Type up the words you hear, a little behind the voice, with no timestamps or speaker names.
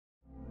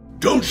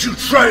Don't you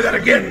try that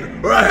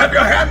again, or I'll have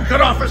your hand cut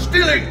off for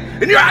stealing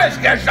and your eyes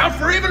gashed out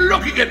for even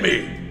looking at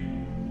me!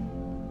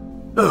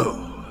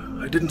 Oh,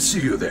 I didn't see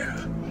you there.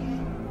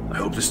 I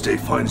hope this day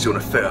finds you in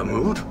a fair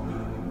mood.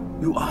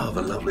 You are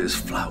the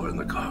loveliest flower in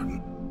the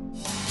garden.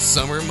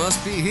 Summer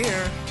must be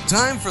here.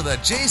 Time for the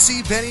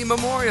JCPenney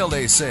Memorial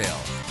Day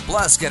sale.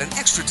 Plus, get an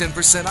extra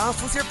 10%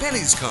 off with your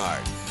Pennies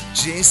card.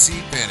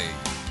 JCPenney.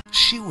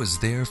 She was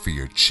there for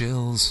your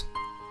chills,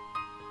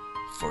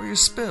 for your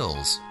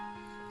spills,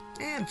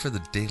 and for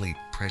the daily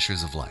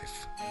pressures of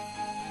life.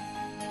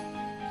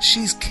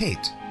 She's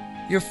Kate,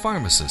 your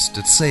pharmacist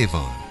at Save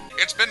On.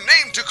 It's been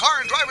named to Car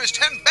and Driver's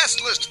 10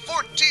 Best List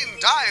 14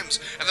 times,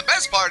 and the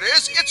best part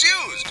is, it's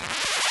used.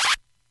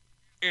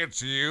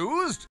 It's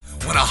used?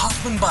 Want a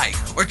Hoffman bike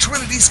or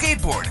Trinity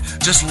skateboard?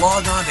 Just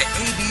log on to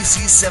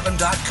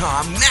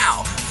abc7.com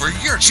now for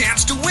your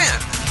chance to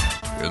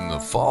win. In the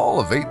fall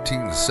of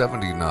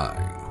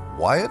 1879,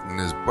 Wyatt and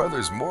his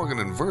brothers Morgan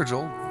and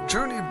Virgil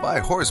journeyed by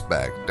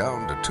horseback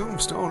down to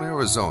Tombstone,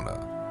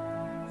 Arizona.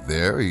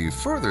 There he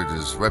furthered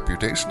his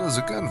reputation as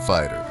a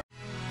gunfighter.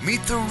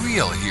 Meet the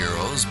real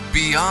heroes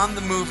beyond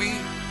the movie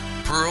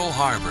Pearl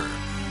Harbor,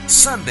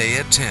 Sunday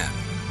at 10.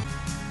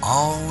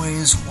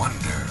 Always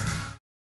wonder.